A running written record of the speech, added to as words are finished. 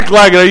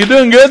like it. Are you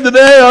doing good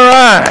today? All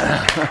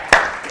right.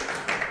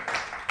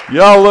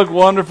 Y'all look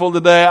wonderful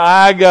today.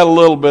 I got a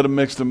little bit of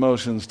mixed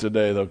emotions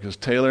today, though, because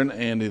Taylor and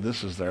Andy,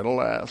 this is their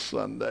last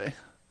Sunday.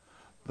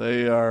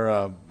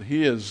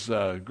 He is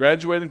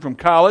graduating from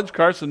college,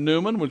 Carson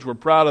Newman, which we're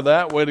proud of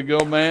that. Way to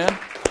go, man.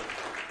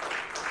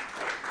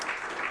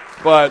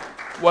 But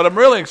what I'm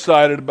really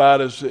excited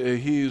about is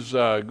he's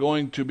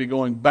going to be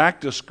going back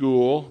to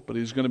school, but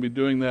he's going to be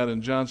doing that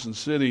in Johnson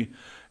City.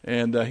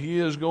 And he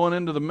is going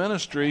into the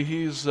ministry.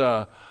 He's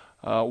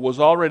was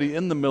already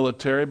in the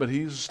military, but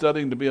he's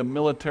studying to be a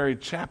military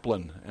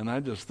chaplain. And I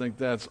just think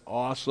that's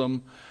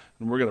awesome.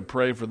 And we're going to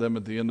pray for them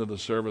at the end of the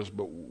service.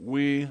 But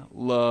we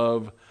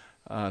love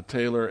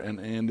Taylor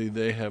and Andy.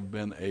 They have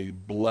been a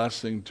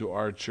blessing to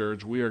our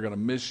church. We are going to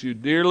miss you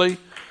dearly.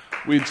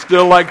 We'd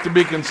still like to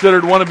be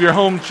considered one of your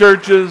home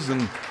churches,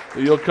 and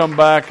you'll come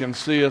back and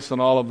see us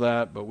and all of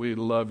that. But we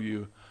love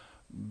you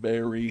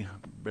very,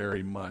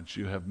 very much.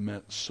 You have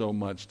meant so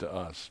much to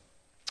us.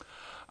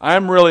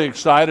 I'm really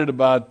excited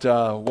about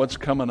what's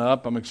coming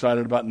up. I'm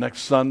excited about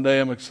next Sunday.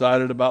 I'm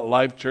excited about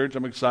Life Church.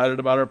 I'm excited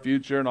about our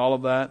future and all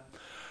of that.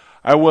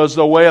 I was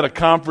away at a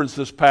conference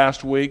this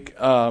past week.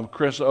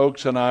 Chris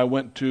Oakes and I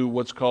went to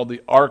what's called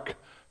the ARC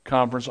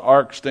conference.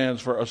 ARC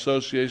stands for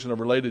Association of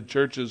Related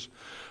Churches.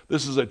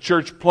 This is a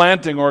church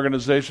planting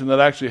organization that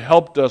actually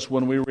helped us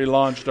when we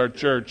relaunched our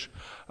church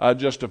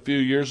just a few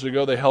years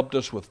ago. They helped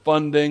us with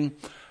funding.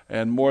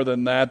 And more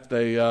than that,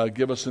 they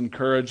give us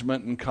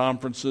encouragement and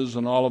conferences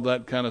and all of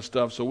that kind of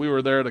stuff. So we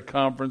were there at a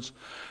conference.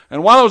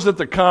 And while I was at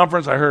the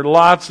conference, I heard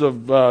lots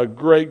of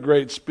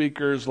great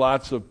speakers,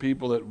 lots of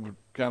people that were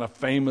kind of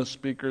famous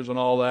speakers and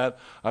all that.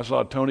 I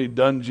saw Tony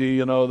Dungy,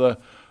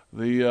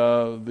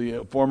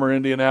 the former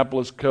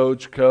Indianapolis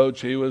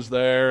coach. He was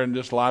there, and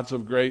just lots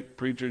of great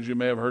preachers. You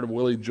may have heard of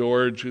Willie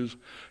George, who's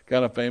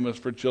kind of famous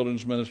for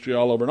children's ministry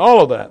all over, and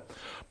all of that.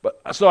 But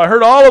so I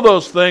heard all of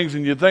those things,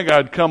 and you'd think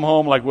I'd come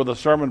home like with a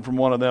sermon from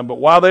one of them. But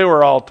while they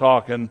were all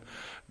talking,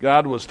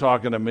 God was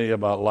talking to me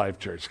about Life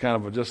Church,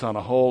 kind of just on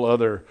a whole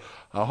other.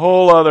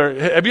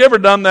 Have you ever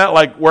done that,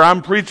 like where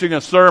I'm preaching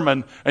a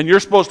sermon and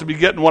you're supposed to be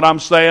getting what I'm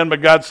saying,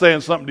 but God's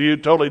saying something to you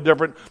totally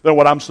different than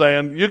what I'm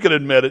saying? You can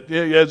admit it.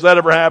 Has that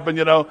ever happened?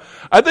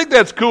 I think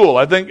that's cool.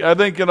 I think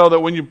that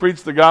when you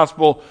preach the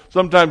gospel,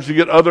 sometimes you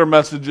get other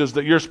messages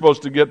that you're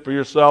supposed to get for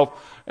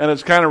yourself. And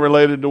it's kind of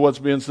related to what's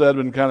being said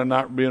and kind of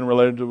not being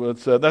related to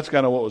what's said. That's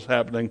kind of what was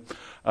happening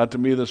to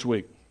me this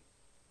week.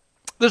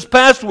 This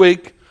past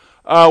week,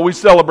 we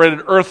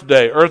celebrated Earth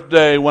Day. Earth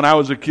Day, when I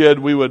was a kid,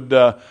 we would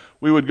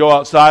go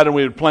outside and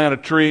we would plant a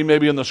tree,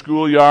 maybe in the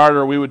schoolyard,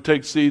 or we would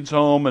take seeds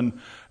home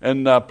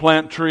and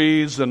plant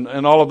trees and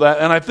all of that.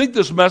 And I think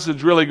this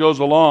message really goes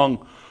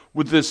along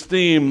with this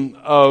theme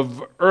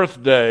of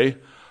Earth Day.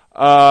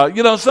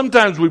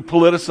 Sometimes we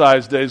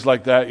politicize days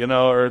like that,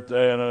 Earth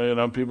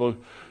Day, people...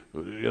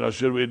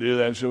 should we do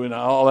that? Should we not?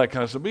 All that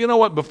kind of stuff. But you know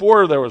what?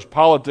 Before there was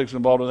politics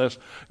involved in this,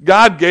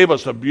 God gave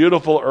us a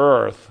beautiful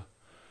earth.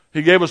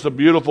 He gave us a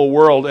beautiful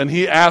world, and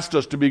He asked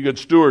us to be good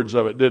stewards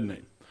of it, didn't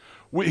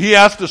He? He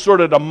asked us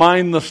sort of to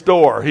mind the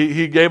store.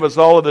 He gave us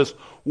all of this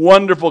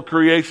wonderful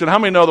creation. How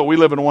many know that we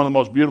live in one of the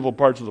most beautiful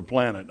parts of the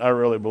planet? I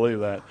really believe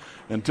that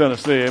in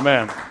Tennessee.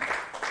 Amen.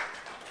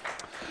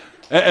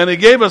 And He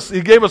gave us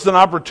an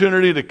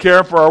opportunity to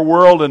care for our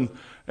world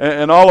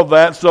and all of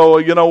that. So,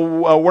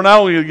 we're not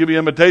only going to give you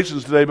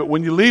invitations today, but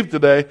when you leave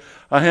today,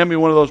 hand me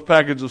one of those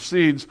packages of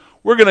seeds.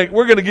 We're going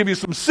to give you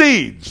some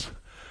seeds.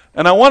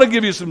 And I want to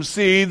give you some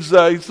seeds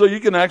so you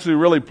can actually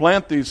really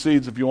plant these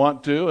seeds if you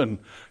want to and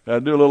do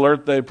a little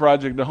Earth Day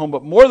project at home.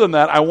 But more than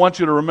that, I want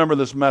you to remember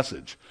this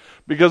message,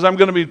 because I'm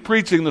going to be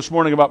preaching this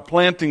morning about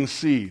planting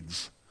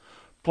seeds.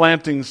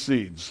 Planting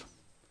seeds.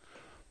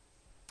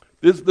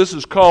 This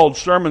is called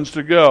Sermons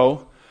to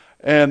Go.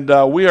 And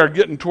we are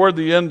getting toward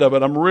the end of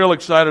it. I'm real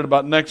excited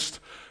about next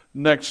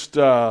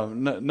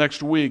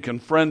week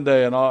and Friend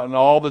Day and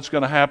all that's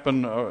going to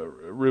happen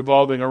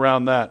revolving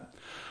around that.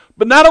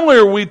 But not only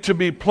are we to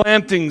be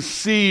planting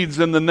seeds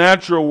in the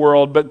natural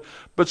world,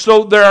 but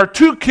so there are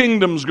two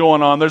kingdoms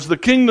going on. There's the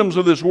kingdoms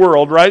of this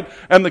world, right?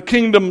 And the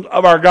kingdom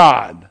of our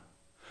God.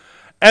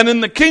 And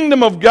in the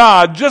kingdom of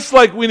God, just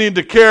like we need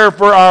to care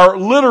for our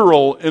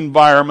literal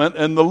environment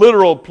and the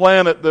literal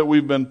planet that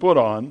we've been put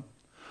on,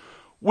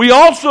 we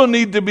also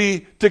need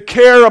to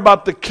care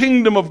about the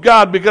kingdom of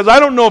God, because I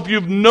don't know if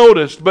you've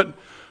noticed, but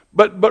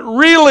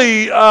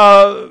really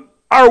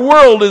our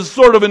world is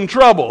sort of in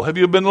trouble. Have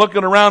you been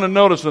looking around and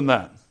noticing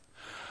that?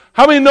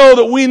 How many know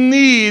that we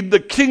need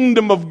the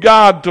kingdom of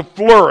God to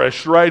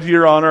flourish right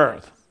here on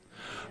earth?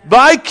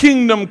 Thy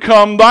kingdom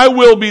come, thy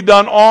will be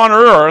done on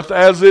earth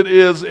as it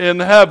is in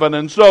heaven.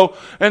 And so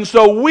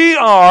we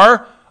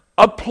are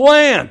a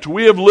plant.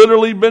 We have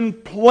literally been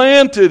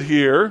planted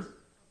here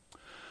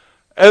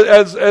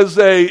as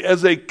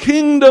a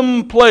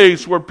kingdom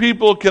place where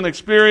people can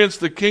experience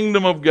the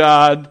kingdom of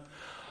God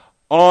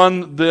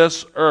on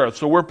this earth.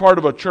 So we're part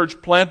of a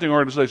church planting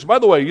organization. By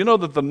the way, you know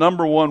that the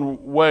number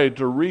one way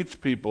to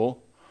reach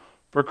people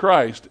for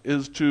Christ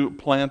is to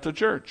plant a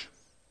church.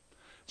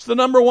 It's the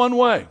number one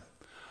way.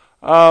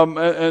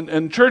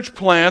 and church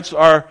plants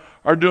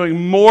are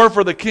doing more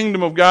for the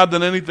kingdom of God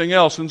than anything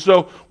else. And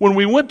so when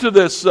we went to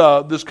this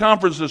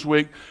conference this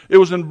week, it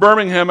was in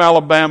Birmingham,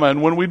 Alabama.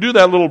 And when we do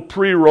that little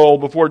pre-roll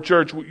before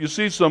church, you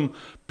see some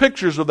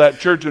pictures of that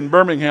church in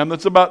Birmingham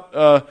that's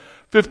about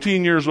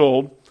 15 years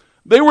old.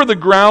 They were the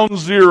ground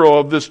zero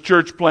of this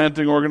church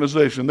planting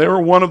organization. They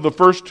were one of the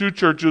first 2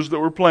 churches that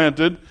were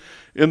planted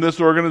in this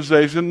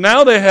organization.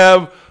 Now they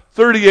have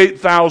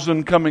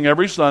 38,000 coming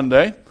every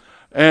Sunday.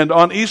 And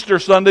on Easter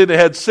Sunday, they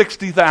had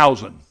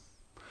 60,000.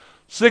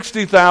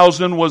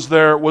 60,000 was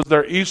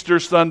their Easter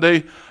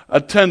Sunday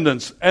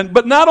attendance.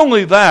 But not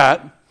only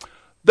that,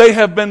 they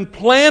have been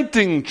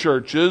planting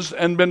churches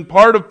and been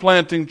part of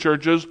planting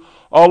churches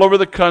all over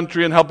the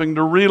country and helping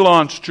to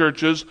relaunch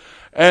churches.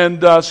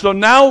 And so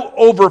now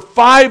over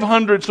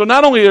 500, so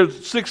not only are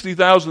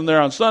 60,000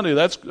 there on Sunday,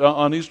 that's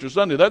on Easter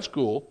Sunday, that's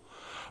cool,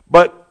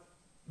 but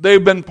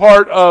they've been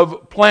part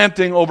of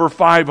planting over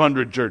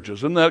 500 churches.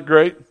 Isn't that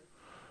great?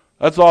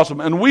 That's awesome.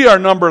 And we are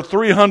number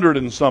 300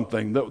 and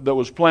something that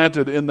was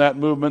planted in that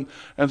movement.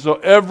 And so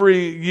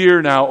every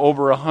year now,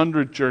 over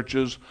 100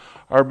 churches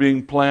are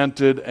being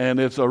planted, and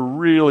it's a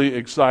really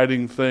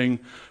exciting thing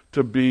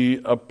to be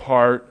a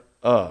part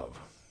of.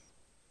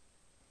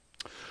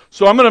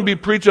 So I'm going to be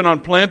preaching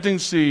on planting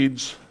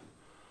seeds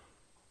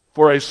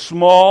for a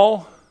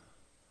small,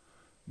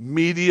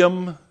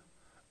 medium,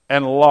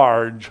 and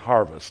large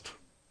harvest.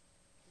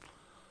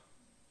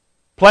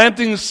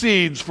 Planting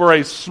seeds for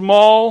a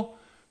small,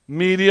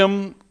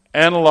 medium,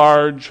 and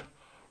large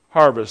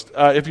harvest.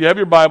 If you have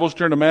your Bibles,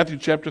 turn to Matthew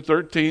chapter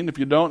 13. If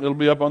you don't, it'll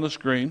be up on the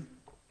screen.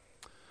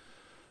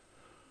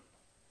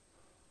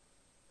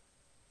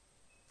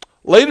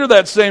 Later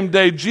that same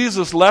day,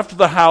 Jesus left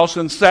the house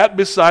and sat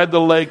beside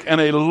the lake,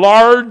 and a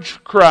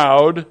large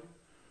crowd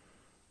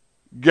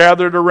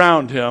gathered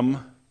around him,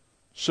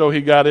 so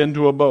he got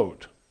into a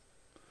boat.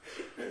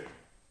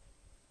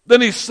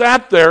 Then he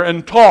sat there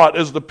and taught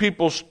as the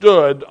people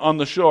stood on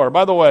the shore.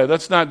 By the way,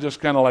 that's not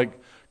just kind of like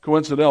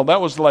coincidental.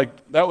 That was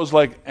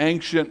like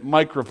ancient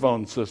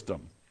microphone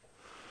system.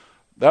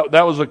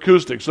 That was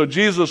acoustic. So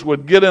Jesus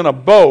would get in a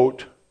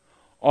boat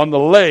on the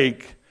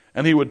lake,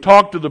 and he would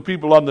talk to the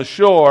people on the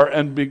shore,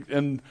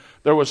 and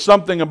there was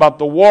something about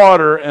the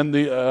water and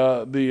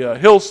the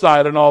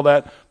hillside and all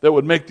that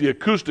would make the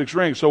acoustics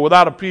ring. So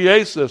without a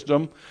PA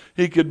system,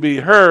 he could be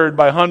heard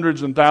by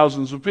hundreds and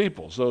thousands of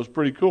people. So it was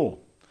pretty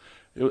cool.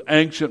 It was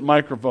ancient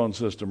microphone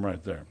system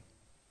right there.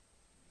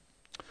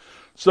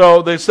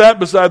 So they sat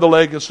beside the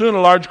lake. As soon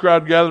a large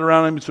crowd gathered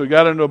around him, so he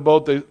got into a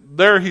boat.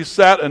 There he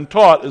sat and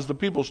taught as the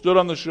people stood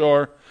on the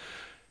shore.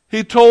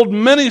 He told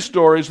many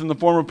stories in the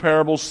form of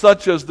parables,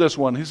 such as this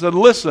one. He said,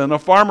 "Listen, a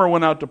farmer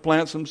went out to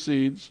plant some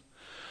seeds.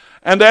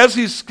 And as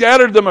he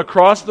scattered them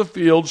across the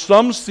field,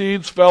 some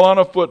seeds fell on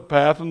a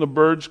footpath, and the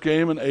birds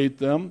came and ate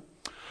them.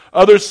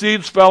 Other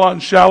seeds fell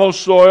on shallow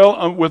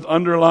soil with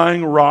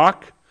underlying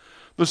rock.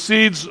 The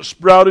seeds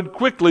sprouted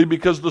quickly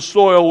because the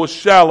soil was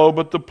shallow,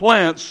 but the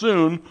plant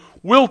soon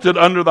wilted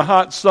under the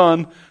hot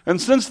sun,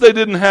 and since they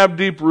didn't have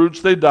deep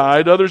roots, they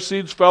died. Other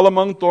seeds fell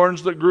among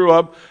thorns that grew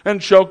up and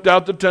choked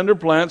out the tender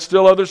plant.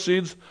 Still other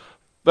seeds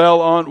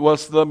fell on,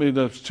 let me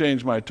just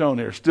change my tone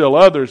here. Still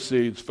other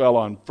seeds fell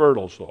on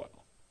fertile soil.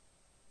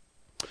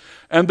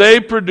 And they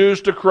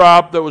produced a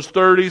crop that was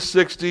 30,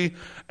 60,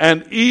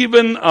 and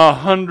even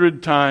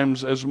 100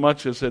 times as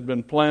much as had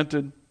been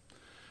planted.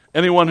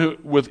 Anyone who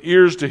with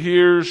ears to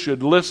hear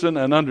should listen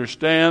and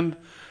understand."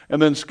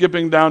 And then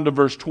skipping down to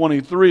verse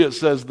 23, it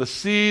says, "The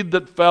seed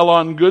that fell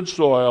on good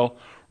soil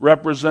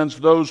represents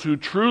those who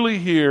truly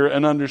hear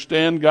and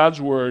understand God's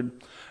word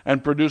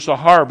and produce a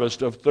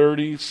harvest of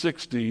 30,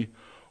 60,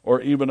 or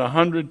even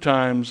 100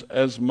 times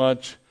as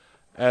much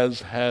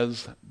as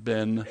has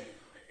been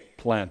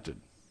planted."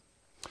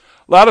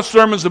 A lot of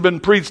sermons have been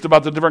preached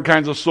about the different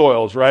kinds of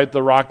soils, right?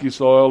 The rocky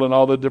soil and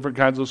all the different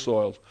kinds of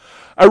soils.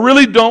 I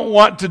really don't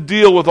want to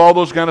deal with all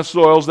those kind of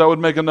soils. That would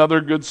make another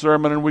good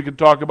sermon, and we could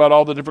talk about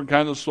all the different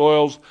kinds of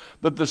soils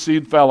that the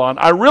seed fell on.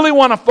 I really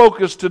want to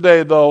focus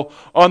today, though,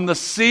 on the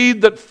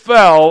seed that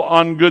fell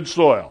on good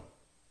soil.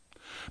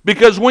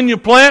 Because when you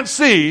plant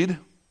seed,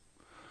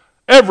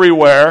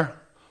 everywhere,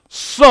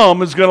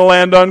 some is going to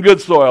land on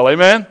good soil.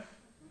 Amen?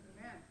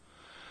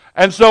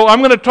 And so I'm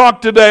going to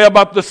talk today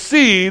about the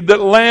seed that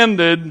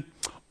landed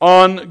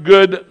on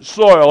good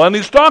soil. And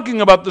he's talking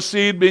about the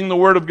seed being the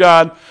Word of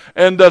God.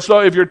 And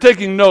so if you're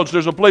taking notes,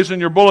 there's a place in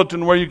your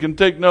bulletin where you can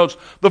take notes.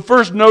 The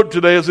first note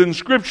today is in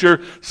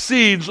Scripture,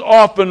 seeds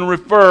often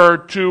refer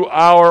to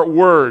our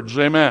words.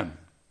 Amen.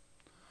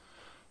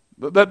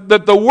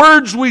 That the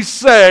words we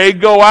say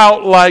go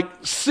out like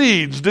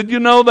seeds. Did you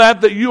know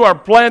that? That you are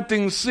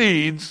planting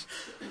seeds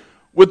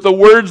with the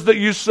words that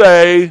you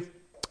say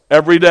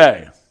every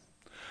day.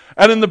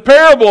 And in the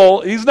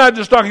parable, he's not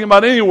just talking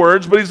about any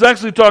words, but he's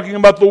actually talking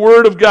about the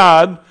Word of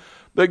God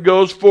that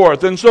goes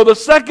forth. And so the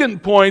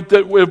second point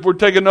that if we're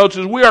taking notes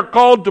is we are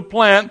called to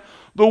plant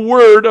the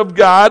Word of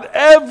God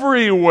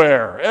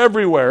everywhere,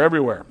 everywhere,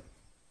 everywhere.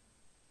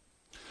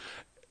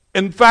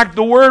 In fact,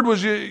 the word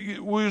was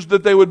used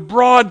that they would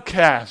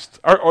broadcast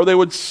or they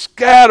would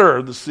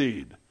scatter the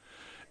seed.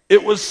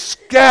 It was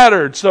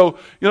scattered. So,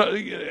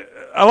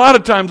 a lot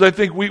of times I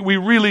think we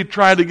really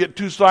try to get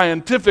too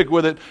scientific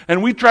with it,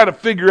 and we try to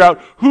figure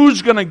out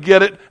who's going to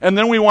get it, and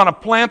then we want to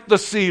plant the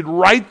seed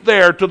right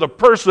there to the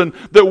person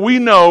that we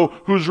know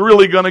who's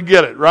really going to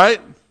get it,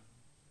 right?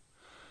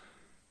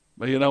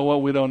 But you know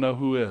what? We don't know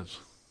who is.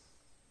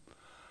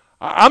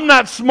 I'm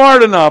not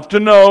smart enough to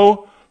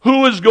know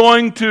who is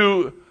going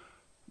to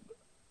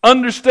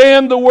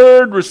understand the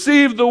word,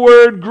 receive the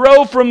word,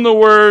 grow from the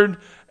word,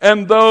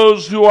 and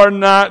those who are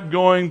not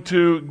going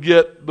to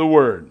get the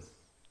word.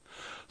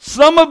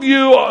 Some of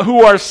you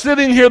who are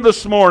sitting here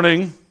this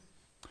morning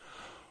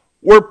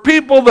were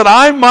people that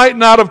I might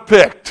not have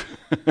picked.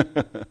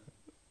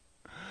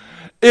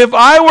 If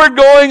I were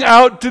going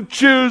out to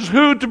choose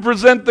who to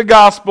present the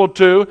gospel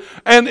to,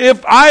 and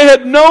if I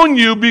had known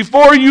you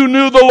before you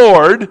knew the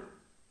Lord,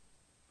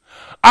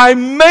 I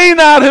may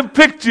not have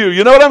picked you.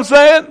 You know what I'm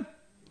saying?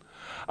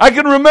 I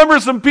can remember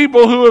some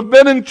people who have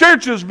been in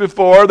churches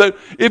before that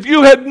if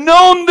you had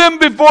known them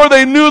before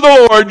they knew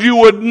the Lord, you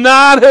would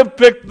not have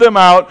picked them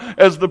out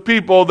as the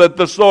people that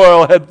the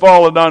soil had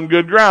fallen on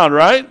good ground,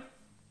 right?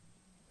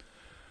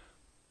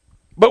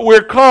 But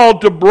we're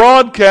called to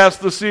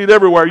broadcast the seed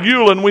everywhere.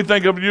 Eulin, we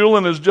think of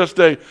Eulin as just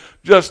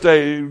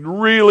a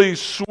really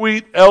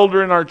sweet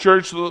elder in our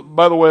church.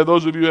 By the way,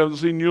 those of you who haven't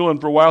seen Eulin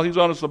for a while, he's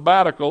on a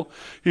sabbatical.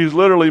 He's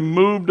literally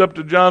moved up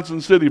to Johnson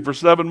City for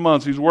 7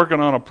 months. He's working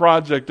on a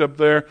project up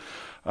there.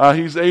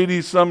 He's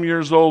 80-some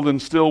years old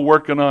and still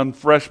working on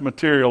fresh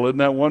material. Isn't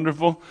that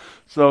wonderful?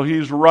 So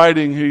he's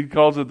writing, he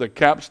calls it the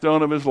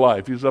capstone of his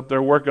life. He's up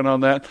there working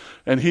on that.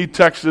 And he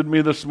texted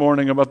me this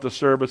morning about the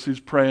service. He's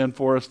praying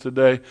for us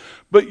today.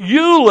 But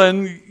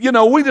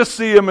Eulin, we just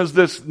see him as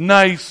this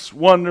nice,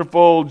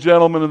 wonderful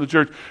gentleman in the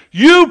church.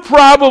 You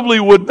probably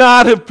would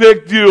not have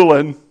picked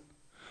Eulin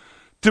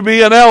to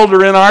be an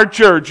elder in our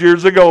church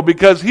years ago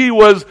because he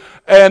was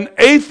an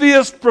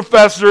atheist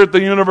professor at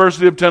the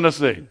University of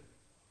Tennessee.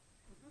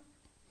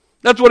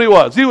 That's what he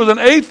was. He was an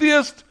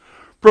atheist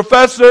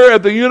professor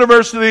at the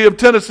University of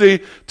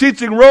Tennessee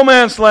teaching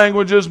Romance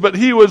languages, but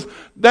he was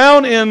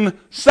down in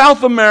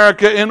South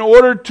America in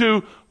order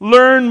to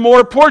learn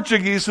more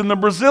Portuguese in the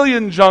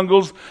Brazilian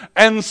jungles,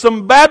 and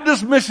some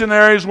Baptist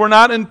missionaries were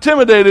not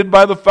intimidated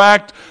by the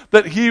fact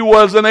that he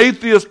was an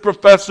atheist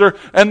professor,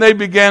 and they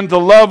began to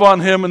love on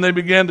him, and they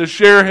began to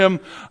share him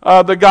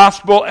the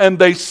gospel, and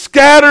they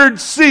scattered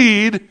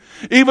seed,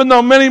 even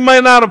though many may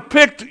not have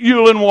picked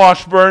Eulin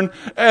Washburn,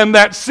 and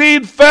that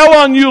seed fell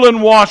on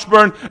Eulin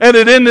Washburn, and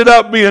it ended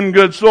up being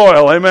good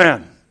soil.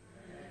 Amen.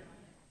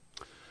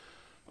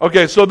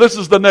 Okay, so this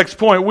is the next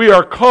point. We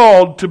are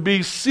called to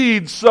be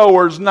seed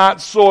sowers, not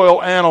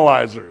soil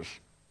analyzers.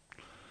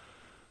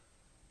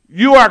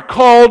 You are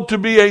called to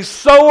be a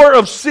sower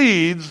of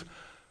seeds,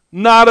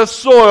 not a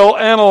soil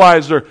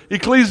analyzer.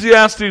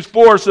 Ecclesiastes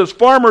 4 says,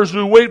 farmers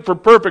who wait for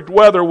perfect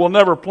weather will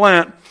never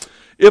plant.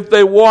 If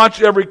they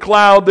watch every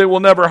cloud, they will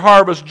never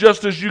harvest.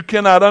 Just as you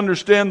cannot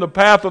understand the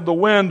path of the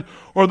wind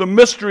or the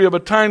mystery of a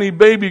tiny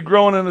baby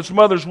growing in its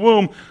mother's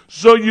womb,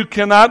 so you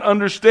cannot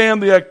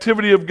understand the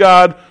activity of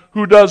God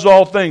who does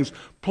all things.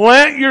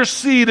 Plant your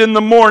seed in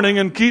the morning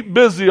and keep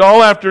busy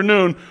all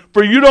afternoon,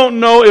 for you don't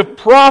know if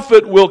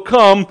profit will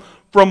come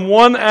from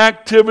one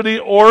activity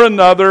or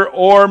another,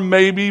 or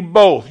maybe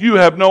both. You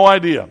have no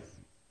idea.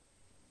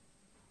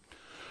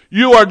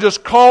 You are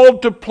just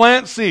called to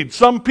plant seed.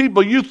 Some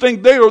people, you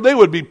think they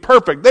would be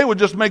perfect. They would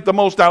just make the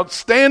most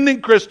outstanding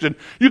Christian.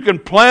 You can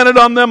plant it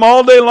on them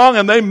all day long,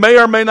 and they may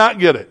or may not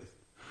get it.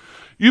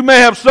 You may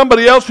have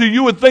somebody else who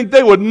you would think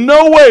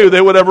no way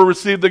they would ever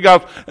receive the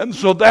gospel. And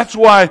so that's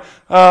why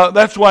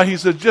he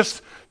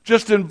says,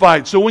 just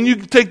invite. So when you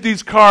take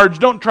these cards,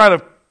 don't try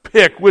to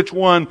pick which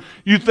one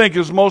you think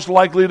is most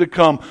likely to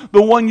come.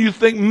 The one you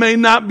think may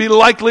not be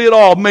likely at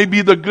all may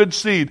be the good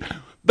seed.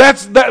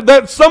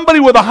 That's somebody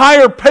with a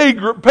higher pay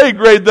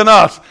grade than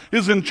us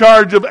is in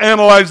charge of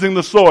analyzing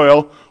the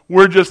soil.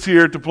 We're just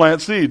here to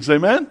plant seeds.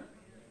 Amen?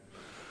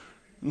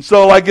 And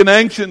so like in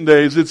ancient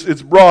days,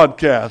 it's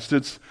broadcast.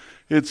 It's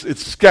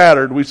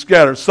scattered. We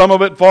scatter. Some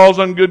of it falls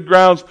on good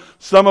grounds.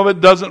 Some of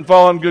it doesn't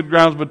fall on good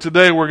grounds. But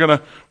today we're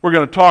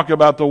gonna talk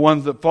about the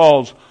ones that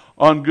falls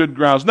on good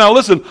grounds. Now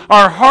listen,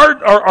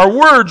 our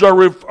words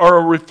are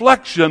a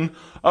reflection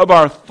of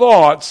our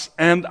thoughts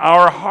and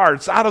our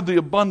hearts. Out of the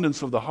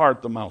abundance of the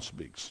heart, the mouth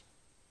speaks.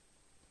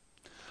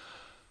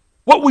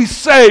 What we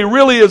say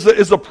really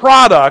is a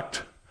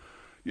product.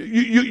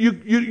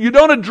 You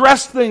don't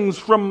address things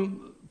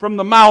from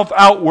the mouth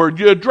outward.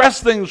 You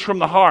address things from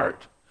the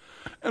heart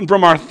and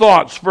from our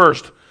thoughts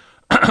first.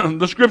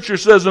 The scripture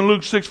says in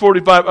Luke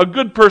 6:45, a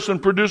good person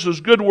produces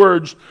good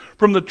words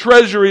from the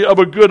treasury of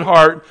a good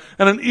heart,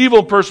 and an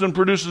evil person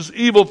produces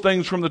evil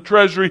things from the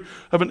treasury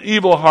of an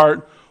evil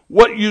heart.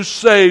 What you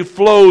say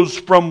flows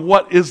from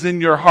what is in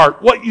your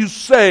heart. What you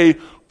say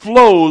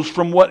flows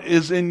from what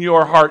is in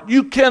your heart.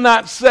 You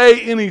cannot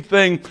say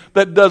anything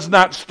that does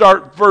not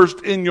start first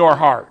in your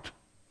heart.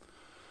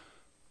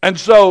 And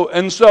so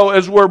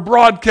as we're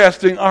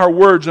broadcasting our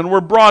words and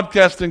we're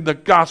broadcasting the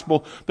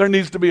gospel, there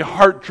needs to be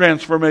heart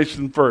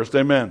transformation first.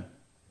 Amen.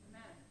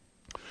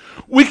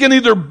 We can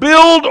either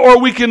build or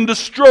we can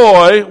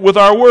destroy with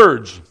our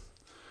words.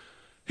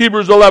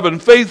 Hebrews 11,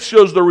 faith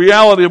shows the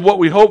reality of what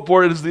we hope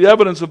for. It is the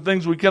evidence of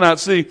things we cannot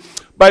see.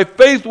 By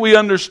faith we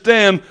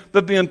understand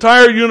that the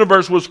entire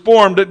universe was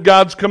formed at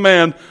God's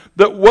command,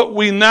 that what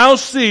we now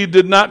see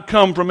did not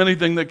come from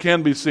anything that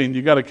can be seen.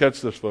 You got to catch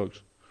this, folks.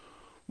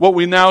 What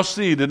we now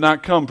see did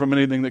not come from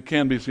anything that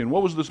can be seen.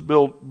 What was this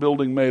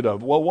building made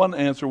of? Well, one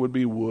answer would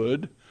be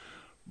wood,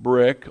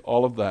 brick,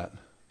 all of that.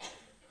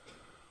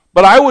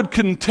 But I would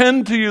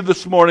contend to you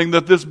this morning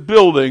that this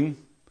building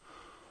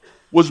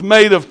was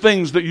made of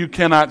things that you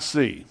cannot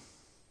see.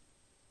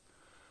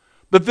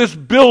 That this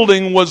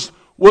building was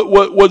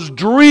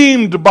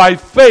dreamed by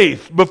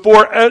faith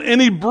before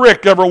any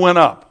brick ever went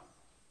up.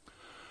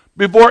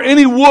 Before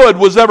any wood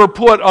was ever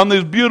put on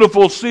these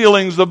beautiful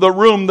ceilings of the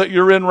room that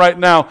you're in right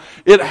now.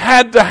 It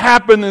had to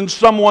happen in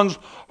someone's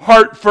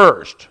heart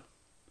first.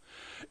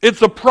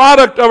 It's a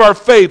product of our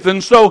faith.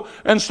 And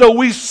so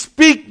we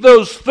speak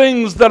those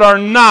things that are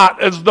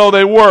not as though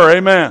they were.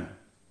 Amen.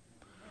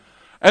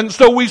 And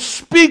so we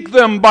speak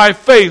them by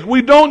faith.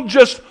 We don't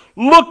just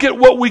look at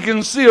what we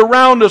can see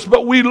around us,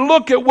 but we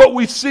look at what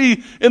we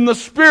see in the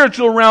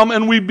spiritual realm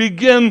and we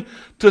begin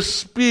to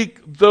speak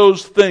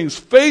those things.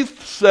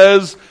 Faith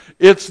says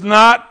it's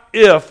not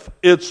if,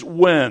 it's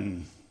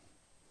when.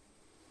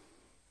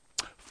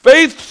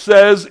 Faith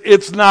says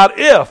it's not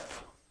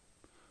if,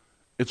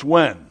 it's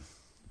when.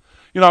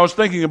 You know, I was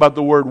thinking about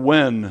the word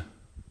when.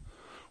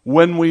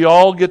 When we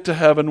all get to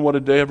heaven, what a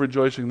day of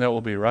rejoicing that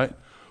will be, right?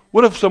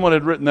 What if someone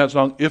had written that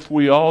song, If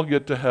We All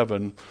Get to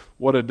Heaven,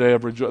 What a Day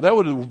of Rejoicing? That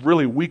would have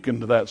really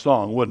weakened that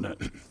song,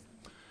 wouldn't it?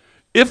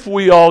 If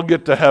we all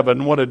get to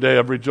heaven, what a day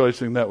of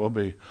rejoicing that will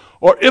be.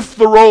 Or if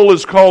the roll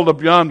is called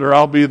up yonder,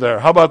 I'll be there.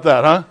 How about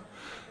that, huh?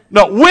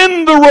 No,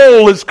 when the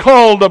roll is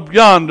called up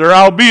yonder,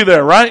 I'll be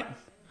there, right?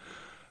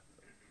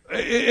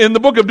 In the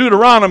book of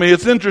Deuteronomy,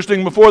 it's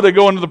interesting, before they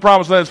go into the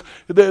promised land,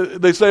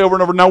 they say over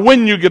and over, now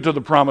when you get to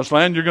the promised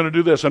land, you're going to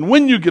do this. And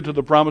when you get to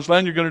the promised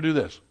land, you're going to do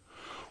this.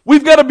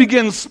 We've got to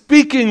begin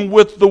speaking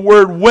with the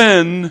word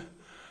when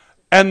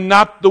and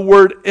not the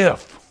word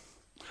if.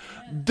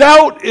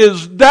 Doubt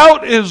is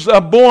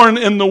born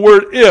in the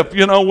word if.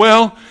 You know,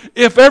 well,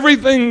 if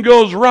everything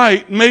goes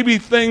right, maybe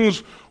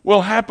things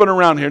will happen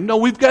around here. No,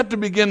 we've got to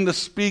begin to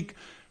speak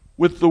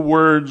with the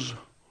words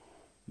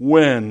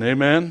when.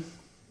 Amen?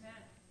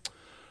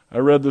 I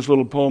read this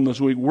little poem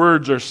this week.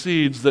 Words are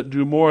seeds that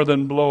do more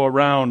than blow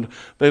around.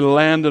 They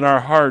land in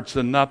our hearts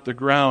and not the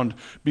ground.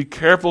 Be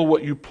careful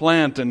what you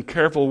plant and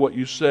careful what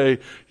you say.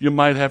 You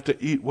might have to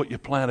eat what you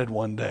planted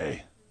one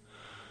day.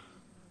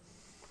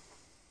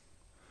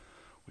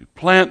 We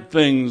plant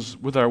things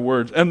with our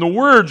words. And the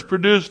words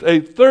produced a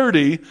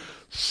 30,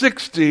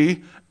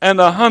 60, and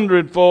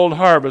 100-fold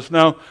harvest.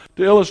 Now,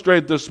 to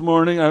illustrate this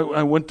morning,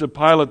 I went to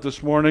Pilot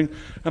this morning,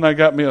 and I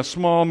got me a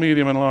small,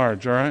 medium, and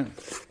large, all right?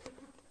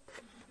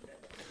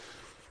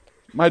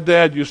 My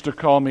dad used to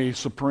call me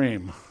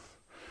Supreme,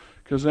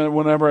 because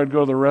whenever I'd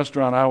go to the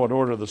restaurant, I would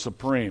order the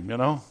Supreme, you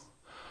know?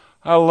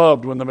 I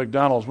loved when the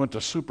McDonald's went to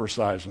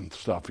supersize and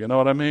stuff, you know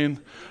what I mean?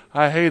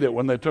 I hate it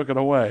when they took it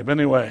away. But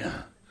anyway,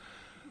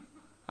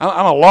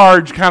 I'm a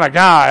large kind of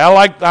guy. I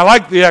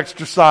like the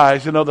extra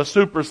size, you know, the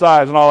super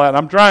size and all that.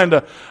 I'm trying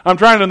to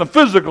in the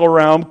physical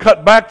realm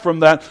cut back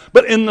from that.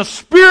 But in the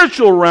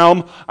spiritual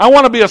realm, I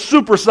want to be a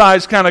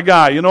supersized kind of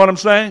guy. You know what I'm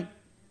saying?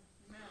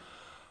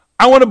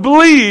 I want to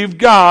believe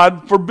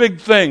God for big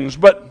things.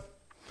 But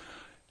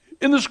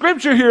in the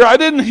scripture here, I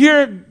didn't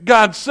hear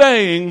God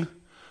saying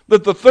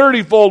that the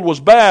 30-fold was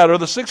bad or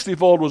the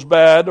 60-fold was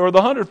bad or the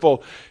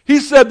 100-fold.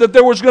 He said that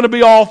there was going to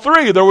be all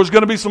three. There was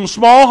going to be some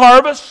small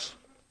harvests.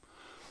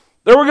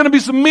 There were going to be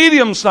some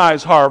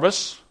medium-sized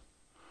harvests.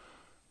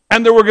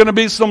 And there were going to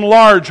be some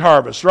large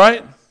harvests,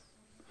 right?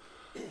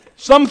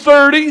 Some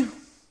 30,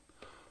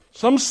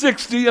 some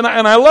 60, and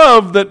I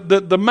love that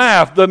the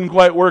math doesn't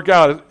quite work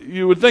out.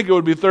 You would think it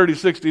would be 30,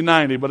 60,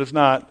 90, but it's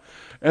not.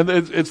 And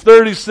it's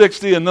 30,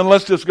 60, and then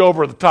let's just go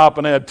over the top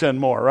and add 10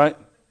 more, right?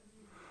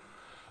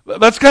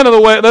 That's kind of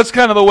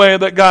the way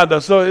that God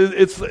does. So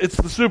it's the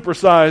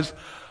supersize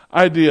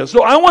idea.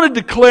 So I want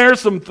to declare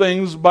some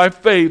things by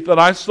faith that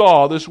I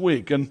saw this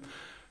week. And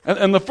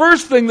the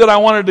first thing that I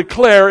want to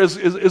declare is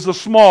a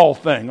small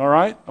thing, all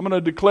right? I'm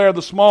going to declare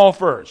the small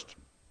first.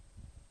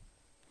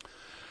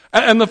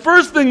 And the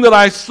first thing that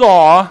I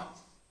saw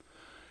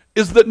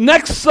is that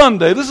next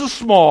Sunday, this is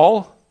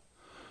small,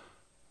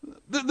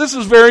 this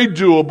is very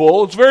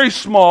doable, it's very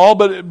small,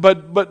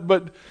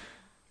 but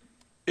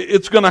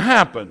it's going to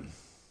happen.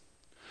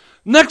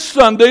 Next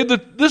Sunday,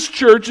 this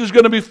church is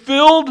going to be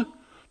filled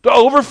to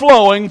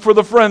overflowing for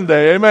the Friend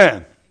Day,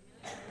 amen.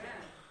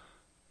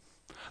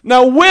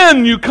 Now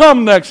when you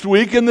come next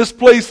week and this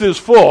place is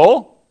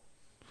full,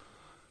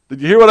 did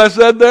you hear what I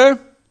said there?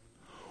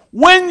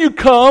 When you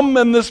come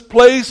and this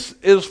place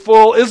is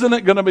full, isn't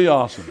it going to be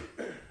awesome?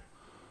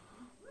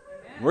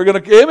 We're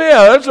going to,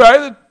 yeah, that's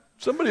right.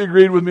 Somebody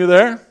agreed with me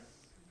there.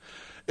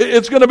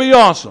 It's going to be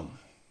awesome.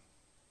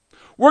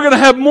 We're going to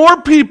have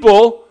more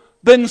people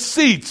than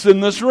seats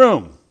in this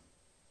room.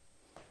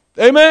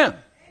 Amen.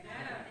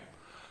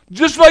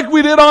 Just like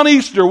we did on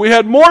Easter, we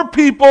had more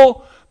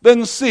people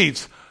than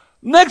seats.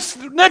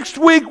 Next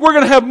week, we're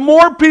going to have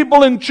more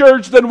people in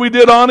church than we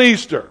did on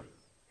Easter.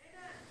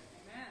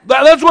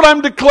 That's what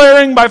I'm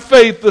declaring by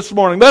faith this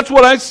morning. That's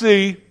what I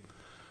see.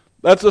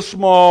 That's a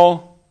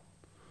small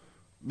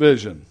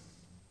vision.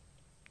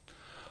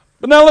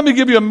 But now let me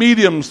give you a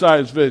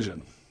medium-sized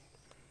vision.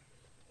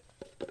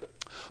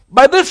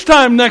 By this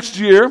time next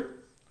year,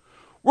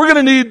 we're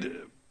going to need...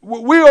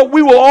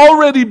 We will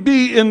already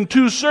be in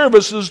 2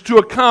 services to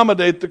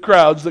accommodate the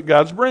crowds that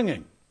God's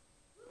bringing.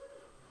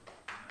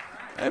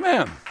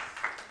 Amen.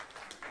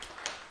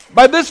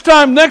 By this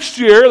time next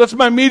year, that's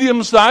my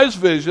medium-sized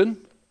vision,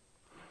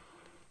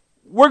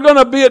 we're going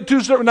to be at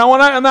 2 services. Now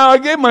I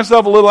gave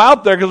myself a little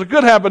out there because it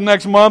could happen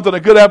next month and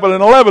it could happen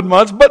in 11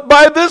 months, but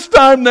by this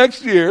time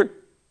next year,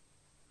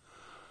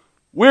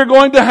 we're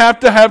going to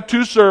have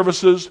 2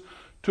 services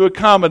to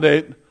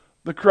accommodate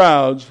the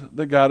crowds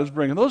that God is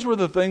bringing. Those were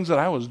the things that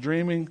I was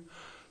dreaming,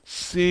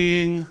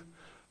 seeing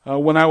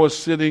when I was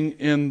sitting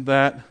in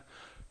that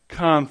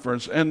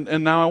conference.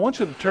 And now I want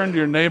you to turn to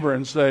your neighbor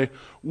and say,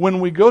 when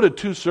we go to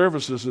 2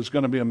 services, it's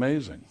going to be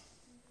amazing.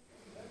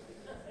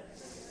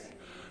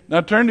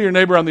 Now turn to your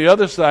neighbor on the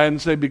other side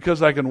and say,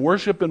 because I can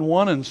worship in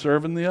one and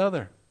serve in the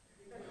other.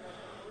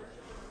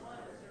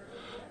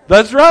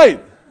 That's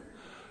right.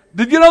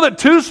 Did you know that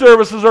 2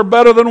 services are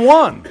better than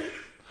 1?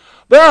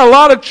 There are a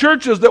lot of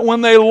churches that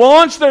when they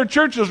launch their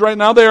churches right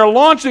now, they are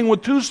launching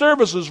with 2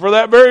 services for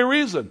that very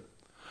reason.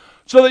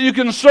 So that you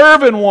can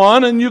serve in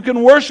one and you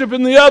can worship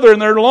in the other. And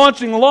they're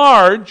launching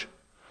large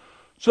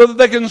so that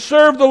they can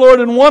serve the Lord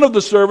in one of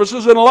the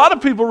services. And a lot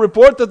of people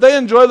report that they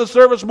enjoy the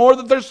service more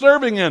that they're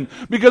serving in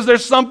because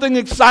there's something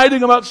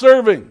exciting about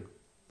serving.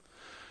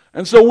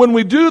 And so when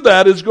we do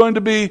that, it's going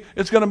to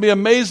be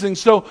amazing.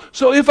 So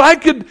if I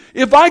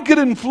could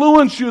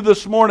influence you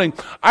this morning,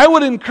 I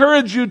would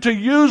encourage you to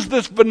use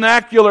this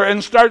vernacular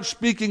and start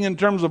speaking in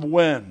terms of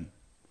when.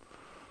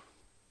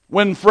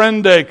 When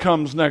Friend Day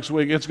comes next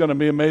week, it's going to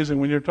be amazing.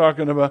 When you're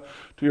talking to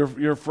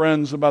your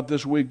friends about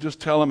this week, just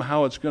tell them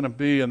how it's going to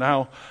be and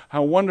how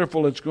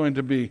wonderful it's going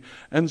to be.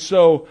 And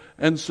so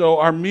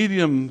our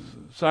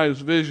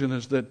medium-sized vision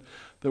is that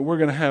we're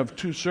going to have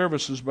 2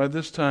 services by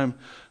this time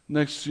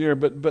next year.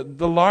 But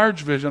the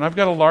large vision, I've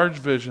got a large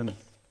vision.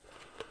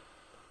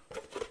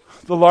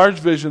 The large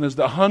vision is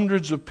that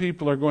hundreds of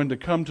people are going to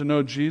come to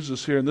know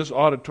Jesus here, and this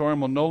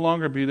auditorium will no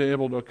longer be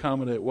able to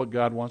accommodate what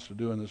God wants to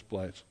do in this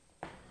place.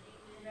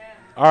 Amen.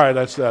 All right,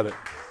 I said it.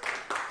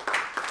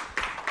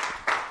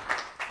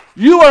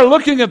 You are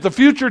looking at the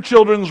future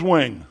children's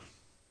wing.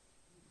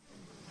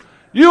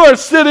 You are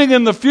sitting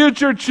in the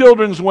future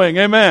children's wing.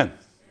 Amen.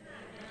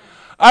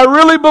 I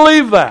really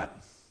believe that.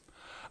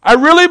 I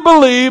really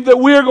believe that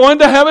we are going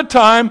to have a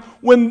time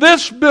when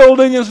this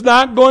building is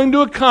not going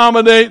to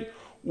accommodate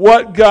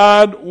what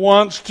God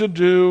wants to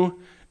do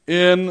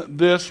in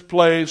this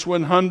place,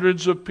 when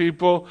hundreds of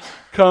people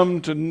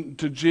come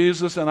to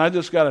Jesus. And I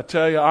just got to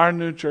tell you, our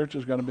new church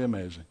is going to be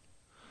amazing.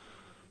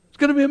 It's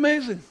going to be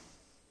amazing.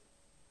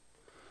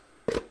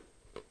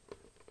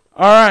 All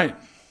right.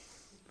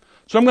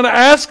 So I'm going to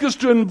ask us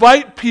to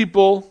invite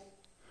people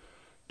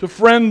to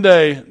Friend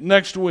Day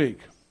next week.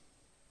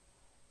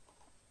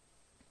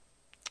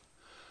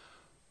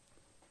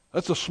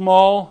 That's a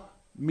small,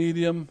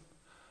 medium,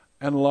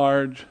 and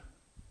large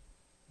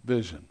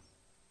vision.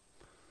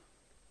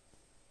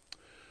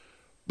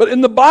 But in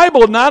the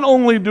Bible, not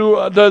only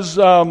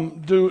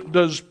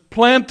does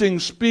planting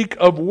speak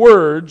of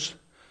words,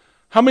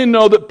 how many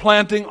know that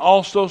planting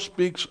also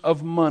speaks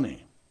of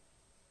money?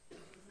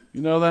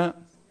 You know that?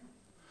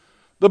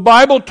 The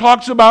Bible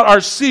talks about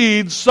our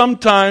seeds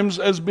sometimes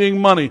as being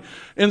money.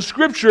 In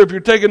Scripture, if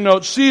you're taking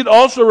notes, seed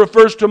also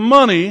refers to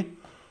money,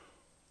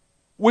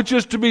 which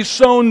is to be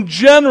sown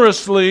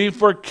generously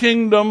for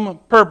kingdom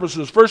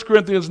purposes. 1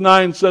 Corinthians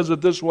 9 says it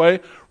this way.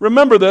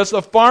 Remember this,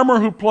 a farmer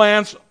who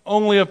plants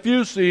only a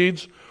few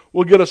seeds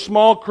will get a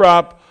small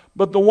crop,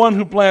 but the one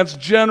who plants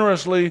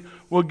generously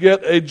will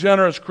get a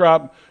generous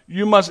crop.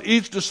 You must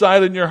each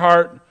decide in your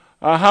heart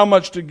how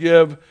much to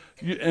give,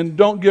 and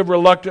don't give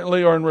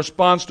reluctantly or in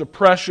response to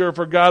pressure,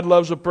 for God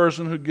loves a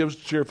person who gives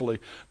cheerfully.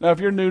 Now,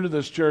 if you're new to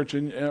this church,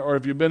 or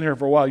if you've been here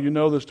for a while, you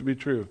know this to be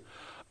true.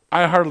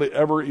 I hardly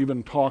ever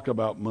even talk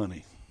about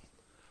money.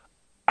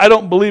 I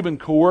don't believe in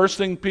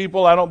coercing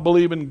people. I don't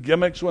believe in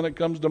gimmicks when it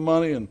comes to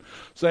money and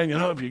saying,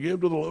 if you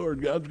give to the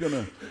Lord, God's going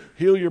to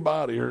heal your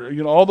body,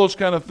 or all those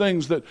kind of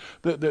things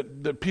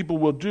that people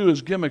will do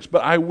as gimmicks.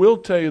 But I will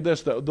tell you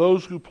this, that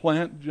those who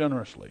plant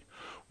generously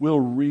will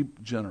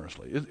reap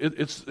generously.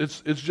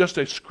 It's just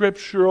a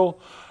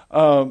scriptural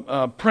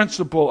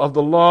principle of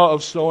the law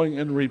of sowing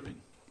and reaping.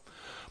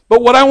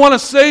 But what I want to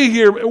say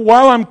here,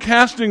 while I'm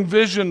casting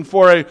vision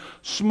for a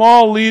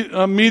small,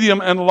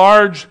 medium, and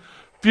large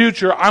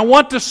future, I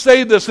want to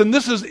say this, and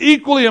this is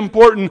equally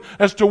important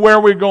as to where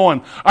we're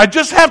going. I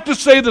just have to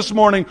say this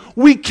morning,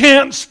 we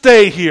can't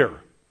stay here.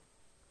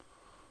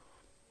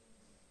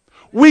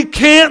 We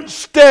can't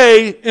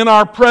stay in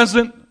our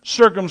present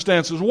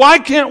circumstances. Why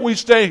can't we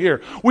stay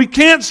here? We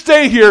can't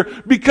stay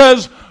here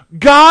because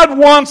God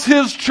wants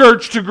His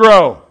church to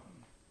grow.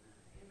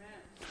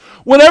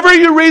 Whenever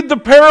you read the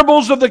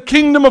parables of the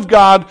kingdom of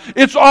God,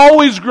 it's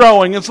always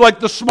growing. It's like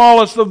the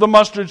smallest of the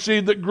mustard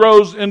seed that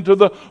grows into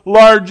the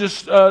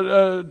largest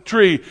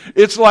tree.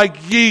 It's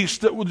like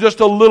yeast that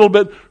just a little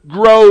bit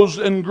grows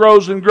and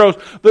grows and grows.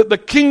 The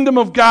kingdom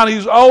of God,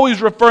 He's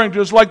always referring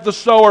to, is like the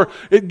sower.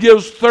 It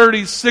gives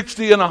 30,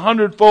 60, and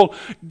 100-fold.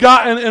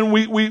 God, and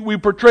we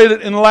portrayed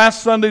it in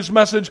last Sunday's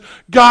message.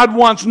 God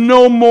wants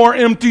no more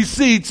empty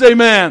seats.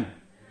 Amen.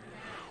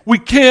 We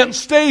can't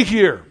stay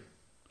here.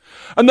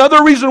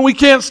 Another reason we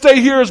can't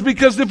stay here is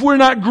because if we're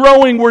not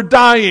growing, we're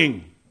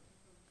dying.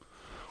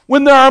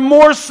 When there are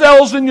more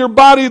cells in your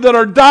body that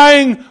are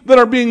dying than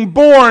are being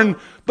born,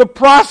 the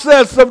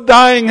process of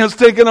dying has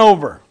taken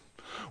over.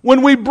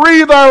 When we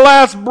breathe our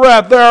last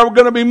breath, there are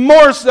going to be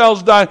more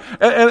cells dying.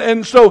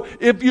 And so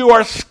if you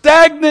are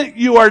stagnant,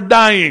 you are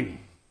dying.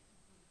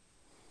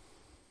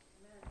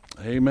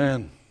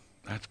 Amen.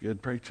 That's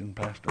good preaching,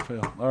 Pastor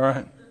Phil. All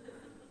right.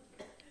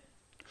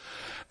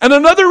 And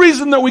another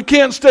reason that we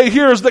can't stay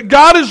here is that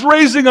God is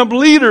raising up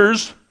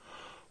leaders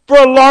for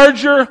a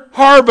larger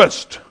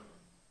harvest.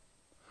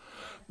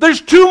 There's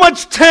too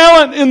much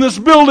talent in this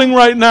building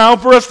right now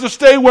for us to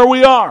stay where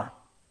we are.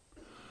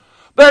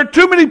 There are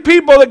too many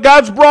people that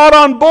God's brought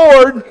on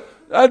board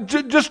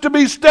just to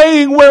be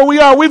staying where we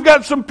are. We've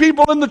got some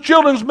people in the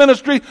children's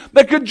ministry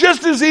that could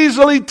just as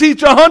easily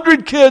teach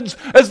 100 kids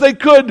as they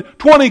could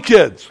 20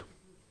 kids.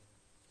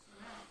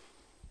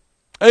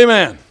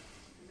 Amen.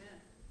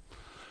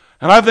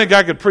 And I think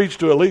I could preach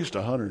to at least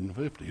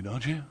 150,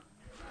 don't you?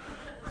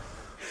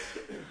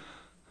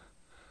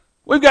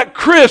 We've got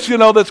Chris,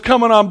 that's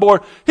coming on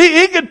board.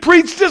 He could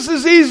preach just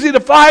as easy to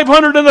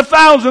 500 and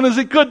 1,000 as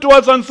he could to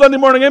us on Sunday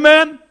morning.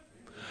 Amen?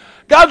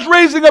 God's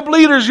raising up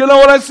leaders. When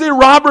I see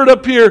Robert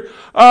up here,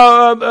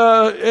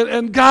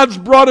 and God's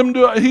brought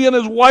he and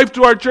his wife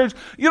to our church.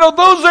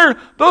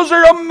 Those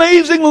are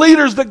amazing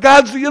leaders that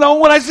God's, when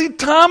I see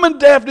Tom and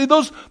Daphne,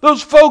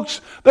 those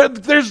folks,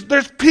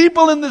 there's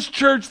people in this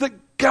church that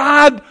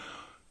God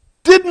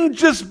didn't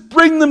just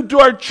bring them to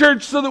our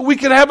church so that we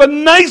could have a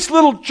nice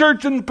little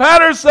church and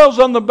pat ourselves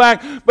on the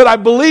back, but I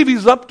believe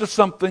He's up to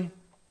something.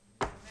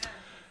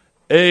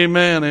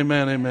 Amen,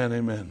 amen, amen,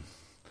 amen.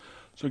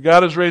 So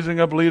God is raising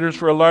up leaders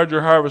for a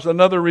larger harvest.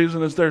 Another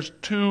reason is there's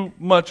too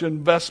much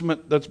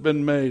investment that's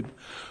been made.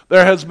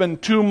 There has been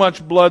too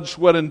much blood,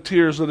 sweat, and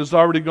tears that has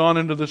already gone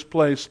into this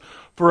place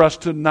for us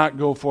to not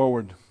go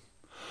forward.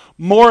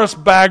 Morris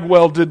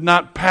Bagwell did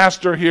not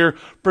pastor here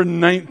for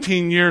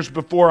 19 years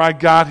before I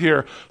got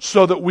here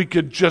so that we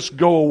could just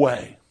go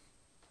away.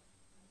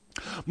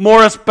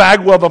 Morris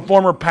Bagwell, the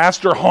former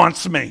pastor,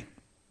 haunts me.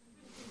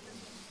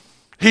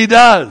 He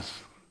does.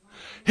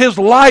 His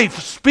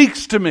life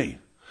speaks to me.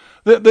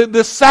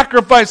 The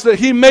sacrifice that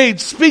he made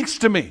speaks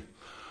to me.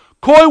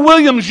 Coy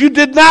Williams, you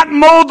did not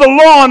mow the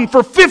lawn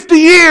for 50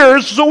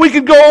 years so we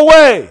could go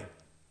away.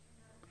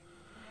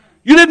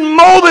 You didn't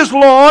mow this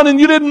lawn and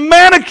you didn't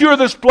manicure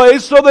this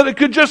place so that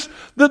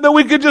that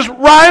we could just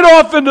ride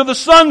off into the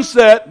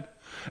sunset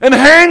and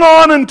hang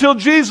on until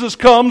Jesus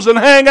comes and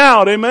hang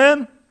out.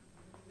 Amen?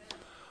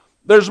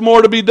 There's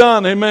more to be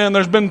done. Amen.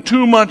 There's been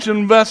too much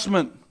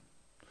investment.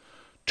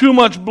 Too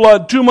much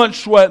blood, too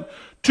much sweat,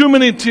 too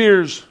many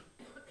tears.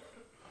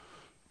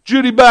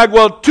 Judy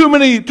Bagwell, too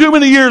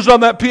many years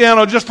on that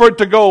piano just for it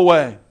to go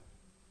away.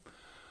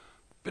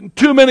 Been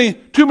too many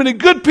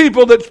good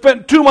people that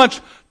spent too much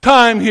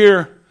time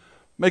here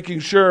making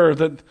sure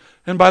that,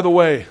 and by the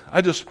way,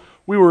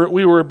 we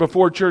were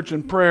before church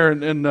in prayer,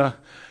 and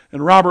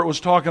Robert was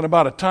talking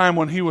about a time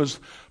when he was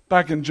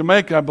back in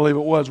Jamaica, I believe it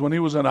was, when he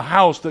was in a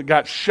house that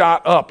got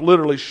shot up,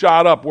 literally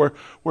shot up,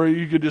 where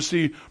you could just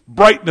see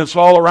brightness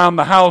all around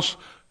the house.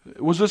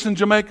 Was this in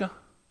Jamaica?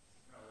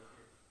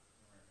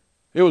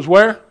 It was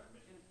where?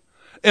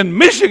 In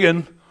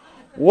Michigan?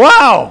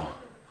 Wow.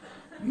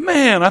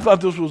 Man, I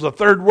thought this was a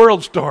third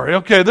world story.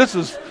 Okay, this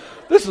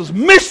is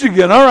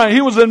Michigan. All right,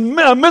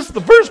 I missed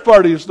the first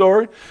part of your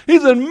story.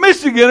 He's in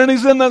Michigan and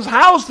he's in this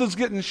house that's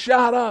getting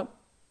shot up.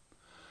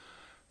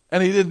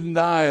 And he didn't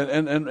die.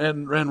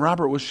 And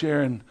Robert was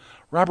sharing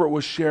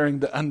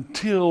that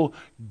until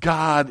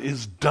God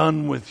is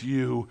done with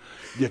you,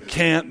 you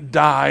can't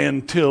die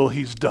until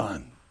He's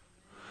done.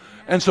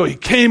 And so he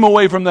came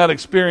away from that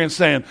experience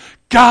saying,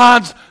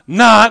 God's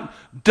not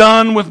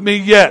done with me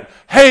yet.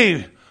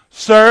 Hey,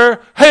 sir,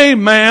 hey,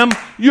 ma'am,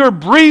 you're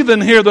breathing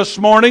here this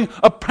morning.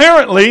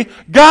 Apparently,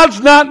 God's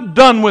not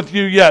done with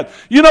you yet.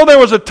 There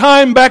was a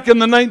time back in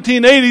the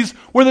 1980s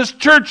where this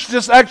church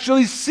just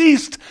actually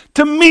ceased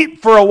to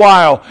meet for a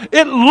while.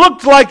 It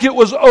looked like it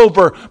was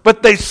over,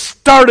 but they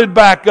started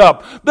back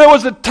up. There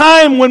was a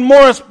time when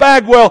Morris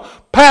Bagwell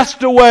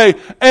passed away,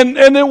 and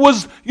it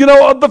was,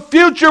 the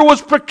future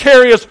was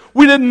precarious.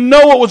 We didn't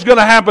know what was going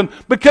to happen.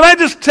 But can I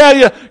just tell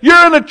you,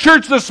 you're in a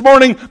church this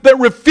morning that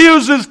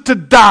refuses to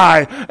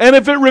die. And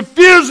if it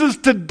refuses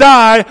to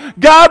die,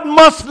 God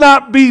must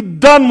not be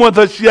done with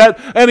us yet,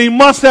 and He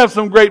must have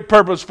some great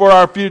purpose for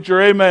our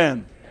future.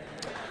 Amen.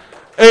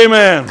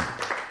 Amen.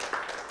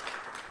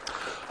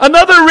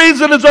 Another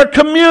reason is our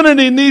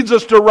community needs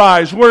us to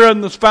rise. We're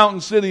in this Fountain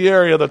City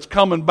area that's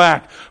coming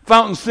back.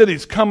 Fountain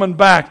City's coming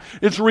back.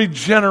 It's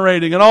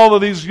regenerating, and all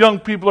of these young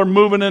people are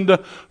moving into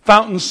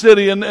Fountain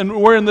City,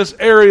 and we're in this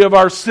area of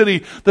our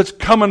city that's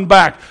coming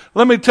back.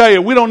 Let me tell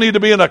you, we don't need to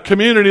be in a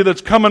community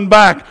that's coming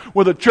back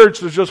with a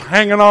church that's just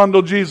hanging on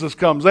till Jesus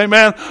comes.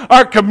 Amen?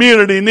 Our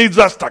community needs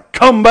us to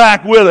come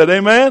back with it.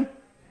 Amen?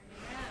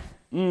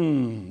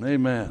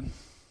 Amen.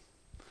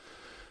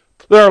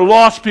 There are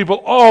lost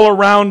people all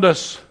around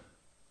us.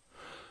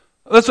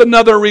 That's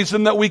another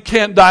reason that we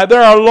can't die.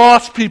 There are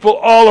lost people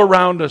all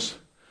around us.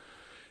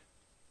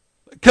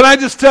 Can I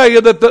just tell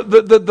you that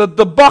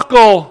the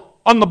buckle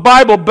on the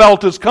Bible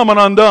belt is coming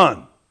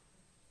undone?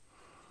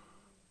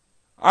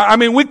 I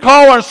mean, we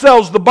call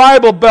ourselves the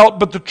Bible Belt,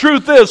 but the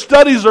truth is,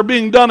 studies are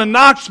being done in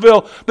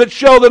Knoxville that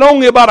show that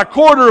only about a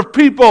quarter of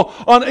people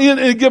in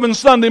a given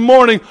Sunday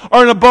morning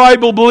are in a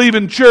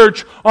Bible-believing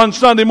church on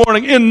Sunday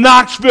morning in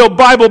Knoxville,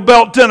 Bible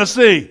Belt,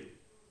 Tennessee.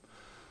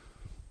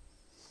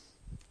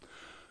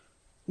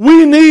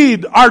 We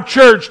need our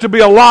church to be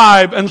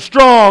alive and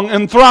strong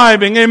and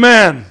thriving.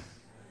 Amen.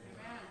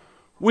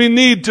 We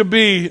need to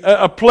be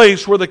a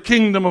place where the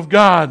kingdom of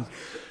God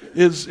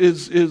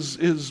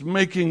is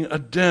making a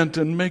dent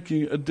and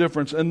making a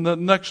difference. And the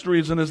next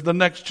reason is the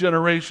next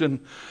generation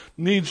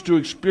needs to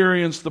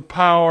experience the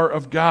power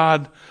of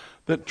God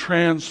that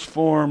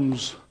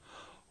transforms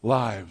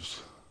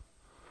lives.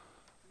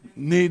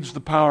 Needs the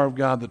power of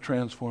God that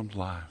transforms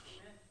lives.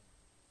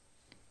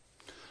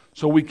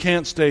 So we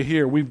can't stay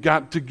here. We've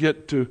got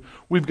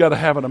to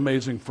have an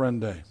Amazing Friend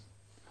Day.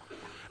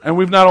 And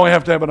we've not only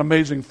have to have an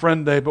Amazing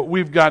Friend Day, but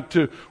we've got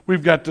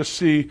to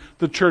see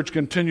the church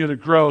continue to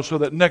grow so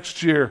that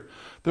next year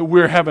that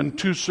we're having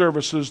two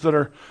services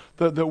that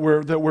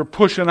we're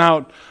pushing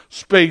out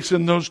space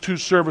in those two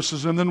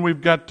services, and then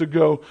we've got to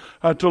go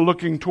to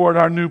looking toward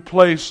our new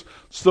place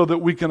so that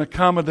we can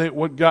accommodate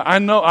what God. I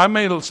know I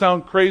may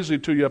sound crazy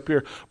to you up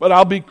here, but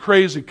I'll be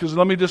crazy because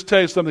let me just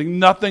tell you something.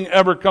 Nothing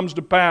ever comes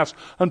to pass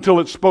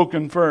until it's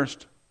spoken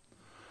first.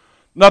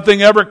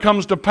 Nothing ever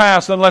comes to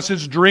pass unless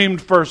it's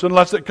dreamed first,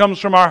 unless it comes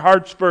from our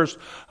hearts first,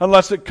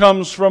 unless it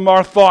comes from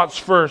our thoughts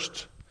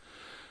first.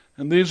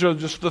 And these are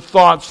just the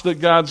thoughts that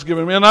God's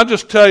given me. And I'll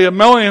just tell you,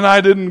 Melanie and I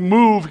didn't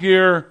move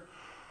here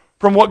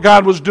from what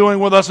God was doing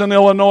with us in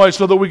Illinois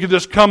so that we could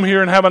just come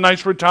here and have a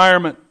nice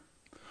retirement.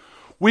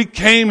 We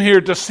came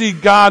here to see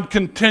God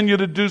continue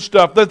to do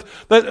stuff. That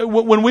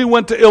when we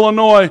went to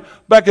Illinois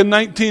back in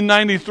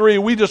 1993,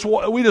 we just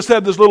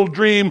had this little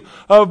dream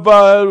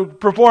of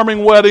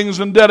performing weddings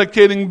and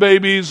dedicating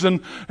babies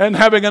and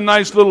having a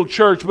nice little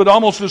church. But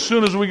almost as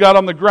soon as we got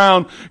on the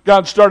ground,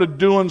 God started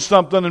doing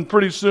something, and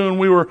pretty soon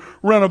we were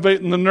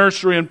renovating the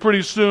nursery, and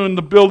pretty soon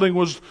the building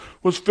was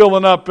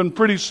filling up, and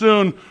pretty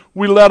soon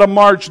we led a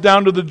march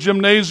down to the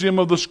gymnasium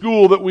of the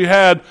school that we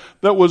had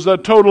that was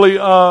totally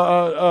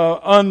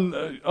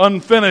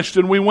unfinished,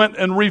 and we went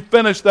and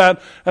refinished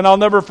that. And I'll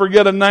never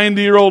forget a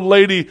 90-year-old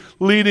lady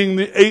leading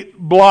the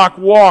 8-block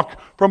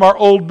walk from our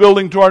old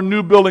building to our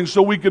new building so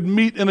we could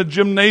meet in a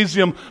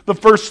gymnasium. The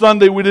first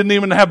Sunday we didn't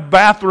even have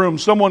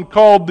bathrooms. Someone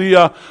called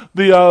the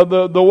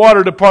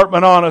water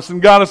department on us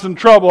and got us in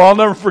trouble. I'll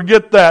never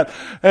forget that.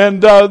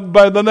 And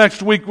by the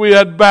next week we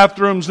had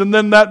bathrooms, and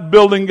then that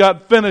building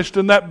got finished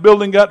and that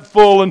building got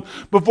full, and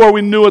before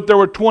we knew it there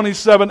were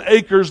 27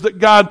 acres that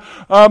God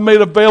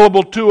made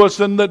available to us,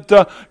 and that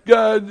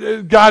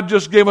God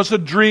just gave us a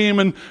dream,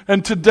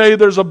 and today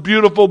there's a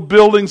beautiful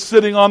building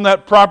sitting on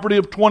that property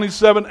of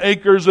 27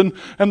 acres,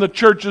 and the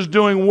church is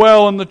doing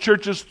well, and the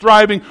church is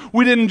thriving.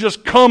 We didn't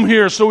just come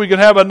here so we could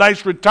have a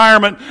nice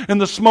retirement in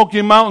the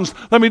Smoky Mountains.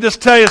 Let me just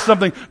tell you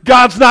something.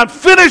 God's not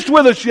finished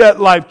with us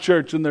yet, Life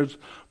Church, and there's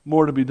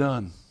more to be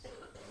done.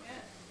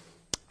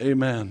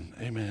 Amen.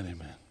 Amen.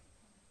 Amen.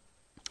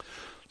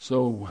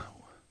 So,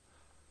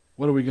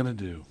 what are we going to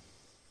do?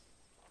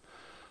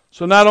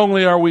 So not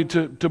only are we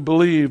to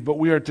believe, but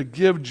we are to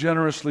give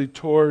generously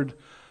toward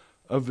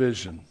a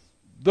vision.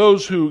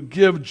 Those who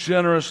give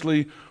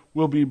generously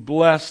will be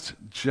blessed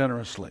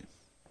generously.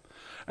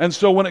 And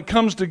so when it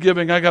comes to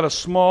giving, I got a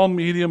small,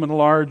 medium, and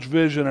large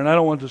vision, and I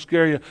don't want to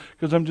scare you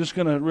because I'm just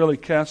going to really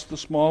cast the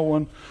small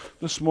one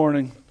this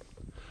morning.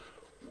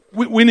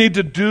 We need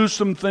to do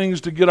some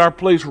things to get our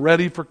place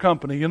ready for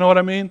company. You know what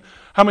I mean?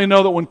 How many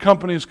know that when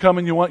company is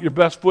coming, you want your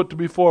best foot to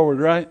be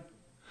forward, right?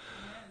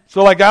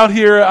 So like out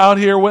here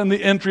in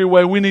the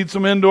entryway, we need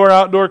some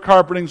indoor-outdoor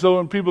carpeting so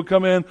when people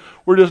come in,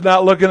 we're just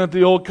not looking at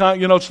the old,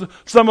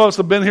 some of us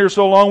have been here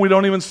so long we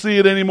don't even see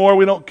it anymore.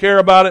 We don't care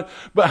about it.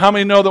 But how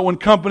many know that when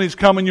company's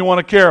coming, you want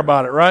to care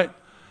about it, right?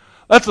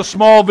 That's a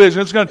small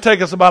vision. It's going to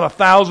take us about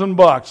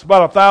 $1,000.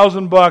 About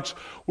 $1,000.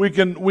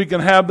 We can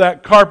have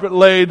that carpet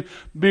laid,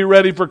 be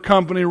ready for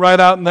company right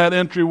out in that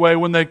entryway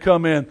when they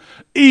come in.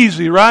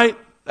 Easy, right?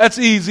 That's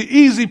easy.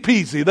 Easy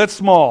peasy. That's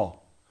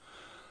small.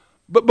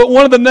 But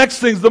one of the next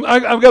things,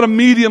 I've got a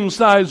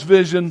medium-sized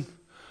vision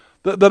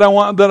that I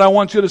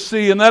want you to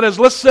see, and that is,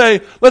 let's say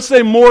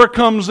more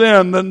comes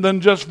in than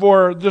just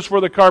for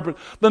the carpet.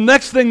 The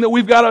next thing that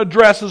we've got to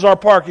address is our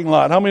parking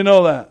lot. How many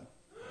know that?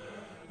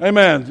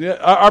 Amen. Yeah,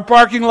 our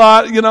parking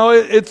lot,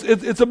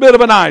 it's a bit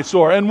of an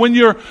eyesore. And when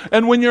you're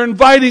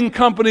inviting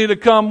company to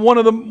come, one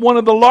of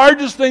the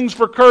largest things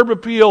for Curb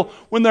Appeal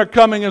when they're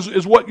coming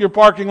is what your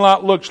parking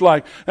lot looks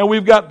like. And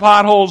we've got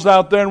potholes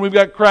out there, and we've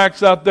got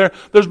cracks out there.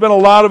 There's been a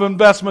lot of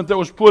investment that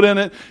was put in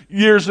it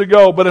years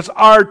ago, but it's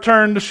our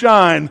turn to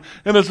shine,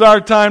 and it's our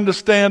time to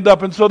stand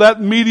up. And so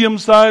that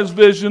medium-sized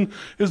vision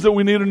is that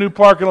we need a new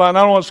parking lot. And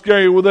I don't want to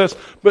scare you with this,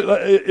 but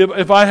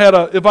if I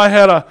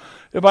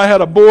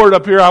had a board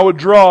up here, I would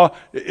draw.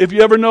 If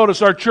you ever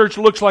notice, our church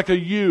looks like a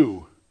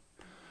U.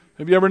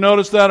 Have you ever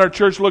noticed that? Our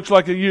church looks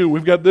like a U.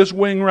 We've got this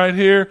wing right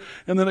here,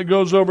 and then it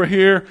goes over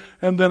here,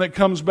 and then it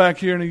comes back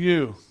here in a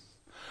U.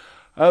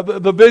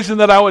 The vision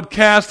that I would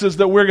cast is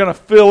that we're going to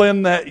fill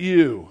in that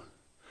U.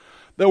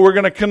 That we're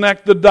going to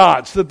connect the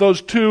dots, that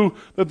those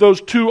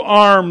two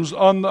arms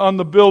on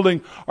the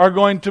building are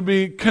going to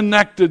be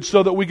connected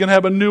so that we can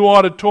have a new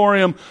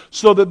auditorium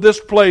so that this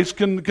place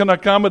can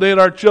accommodate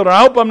our children.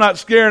 I hope I'm not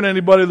scaring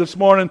anybody this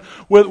morning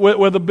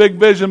with a big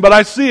vision, but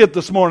I see it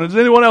this morning. Does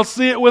anyone else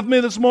see it with me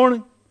this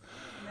morning?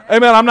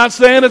 Amen. I'm not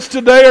saying it's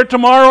today or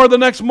tomorrow or the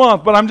next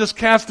month, but I'm just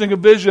casting a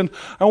vision.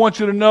 I want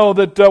you to know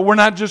that we're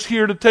not just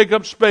here to take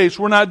up space.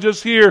 We're not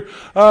just here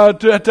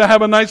to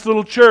have a nice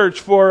little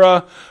church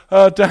to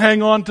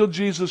hang on till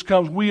Jesus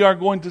comes. We are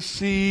going to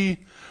see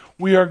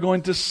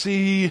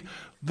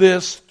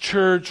this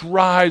church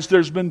rise.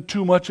 There's been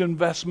too much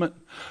investment.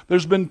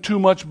 There's been too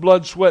much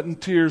blood, sweat, and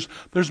tears.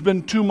 There's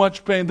been too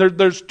much pain.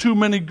 There's too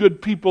many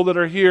good people that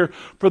are here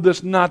for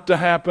this not to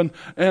happen.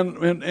 And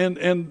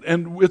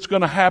it's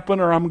going to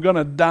happen, or I'm going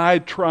to die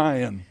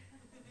trying.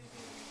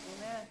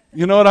 Amen.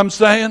 You know what I'm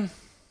saying?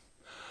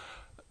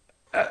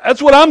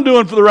 That's what I'm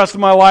doing for the rest of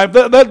my life.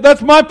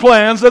 That's my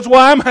plans. That's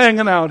why I'm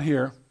hanging out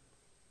here.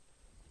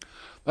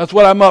 That's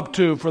what I'm up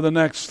to for the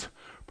next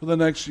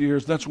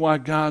years. That's why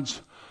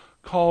God's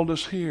called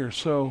us here.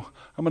 So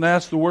I'm going to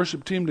ask the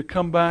worship team to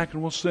come back,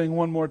 and we'll sing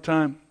one more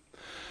time.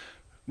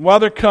 While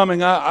they're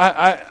coming,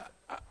 I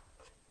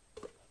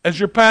as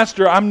your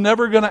pastor, I'm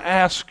never going to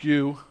ask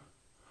you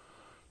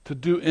to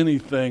do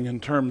anything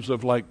in terms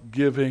of like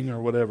giving or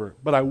whatever,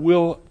 but I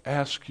will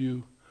ask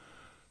you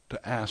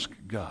to ask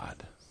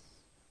God.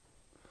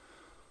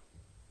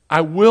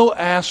 I will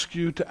ask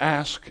you to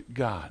ask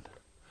God.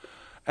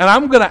 And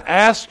I'm going to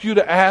ask you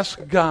to ask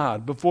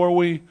God before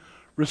we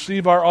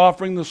receive our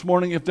offering this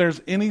morning, if there's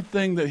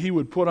anything that He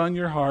would put on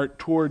your heart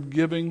toward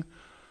giving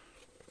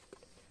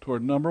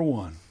toward number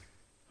one.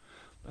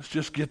 Let's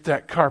just get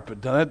that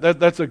carpet done.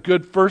 That's a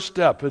good first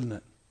step, isn't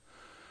it?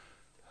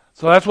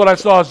 So that's what I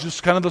saw, is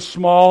just kind of the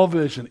small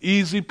vision.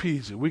 Easy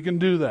peasy. We can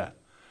do that.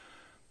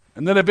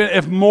 And then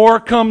if more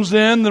comes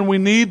in than we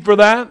need for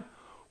that,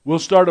 we'll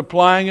start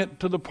applying it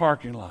to the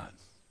parking lot.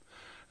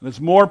 And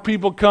as more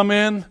people come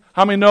in,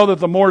 how many know that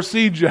the more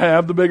seeds you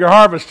have, the bigger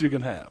harvest you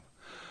can have?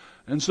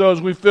 And so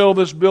as we fill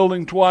this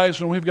building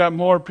twice, and we've got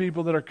more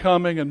people that are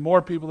coming and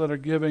more people that are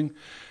giving,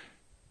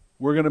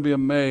 we're going to be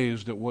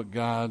amazed at what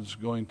God's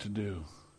going to do.